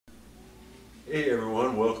Hey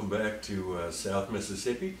everyone, welcome back to South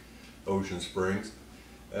Mississippi, Ocean Springs.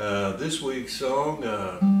 This week's song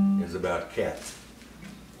is about cats.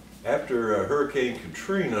 After Hurricane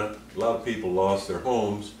Katrina, a lot of people lost their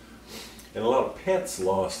homes and a lot of pets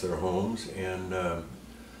lost their homes, and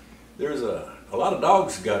there's a lot of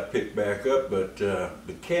dogs got picked back up, but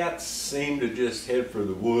the cats seem to just head for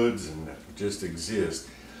the woods and just exist.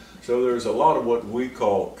 So there's a lot of what we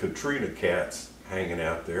call Katrina cats hanging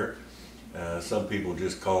out there. Some people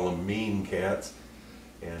just call them mean cats,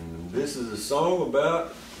 and this is a song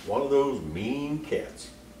about one of those mean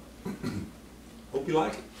cats. Hope you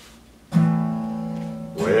like it.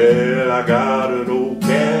 Well, I got an old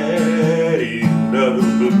cat, he's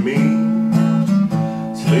nothing but mean.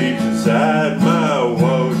 Sleeps inside my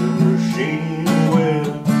washing machine. Well,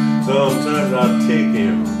 sometimes I take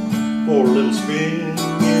him for a little spin.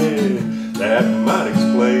 Yeah, that might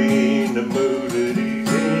explain the mood that he's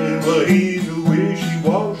in. But he's a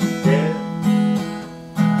wishy-washy cat.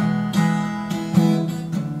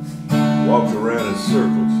 Walks around in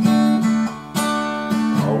circles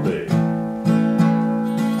all day.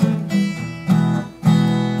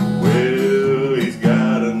 Well, he's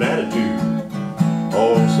got an attitude,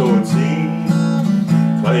 oh, so it seems.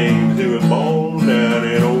 Claims he was born down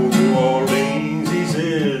in old New Orleans. He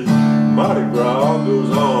says Mardi Gras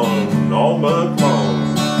goes on all month long.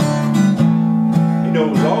 He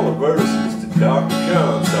knows all the verses to Dr.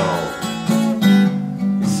 John's song.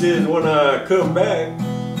 He says when I come back,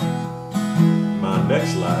 my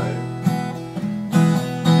next life,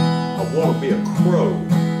 I want to be a crow.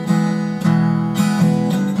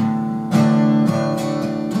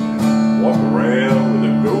 Walk around with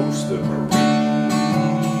the ghost of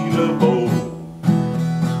Marie LeBeau.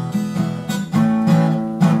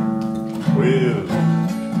 Well,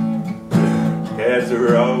 cats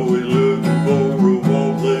are always looking for a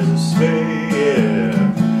warm place to stay.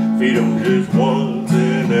 Yeah. Feed them just once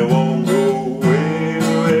and they won't go away.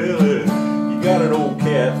 Well, you got an old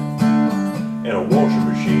cat and a washing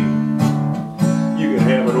machine. You can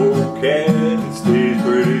have an old cat that stays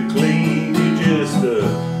pretty clean. You just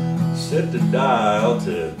set the dial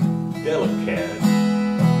to delicate.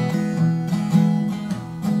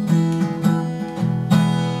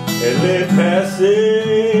 And let passer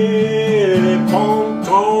les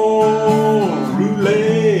pontons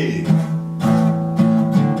roulés.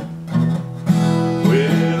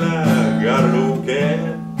 Well, I got an old cat,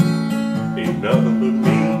 ain't nothing but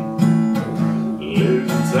me.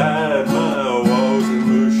 Lives inside my washing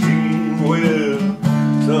machine. Well,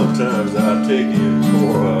 sometimes I take him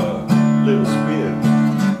for a little spin.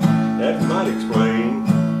 That might explain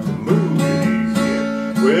the mood that he's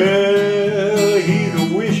in. Well, he's a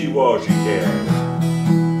wishy-washy cat.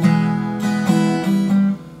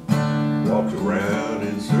 Walks around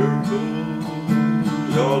in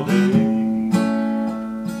circles all day.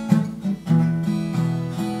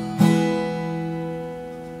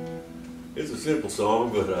 It's a simple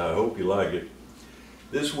song, but I hope you like it.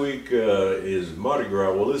 This week is Mardi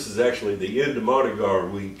Gras. Well, this is actually the end of Mardi Gras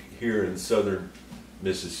week here in southern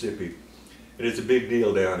Mississippi. And it's a big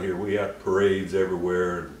deal down here. We have parades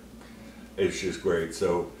everywhere. It's just great.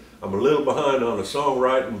 So I'm a little behind on the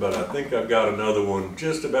songwriting, but I think I've got another one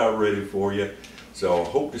just about ready for you. So I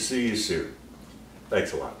hope to see you soon.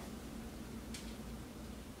 Thanks a lot.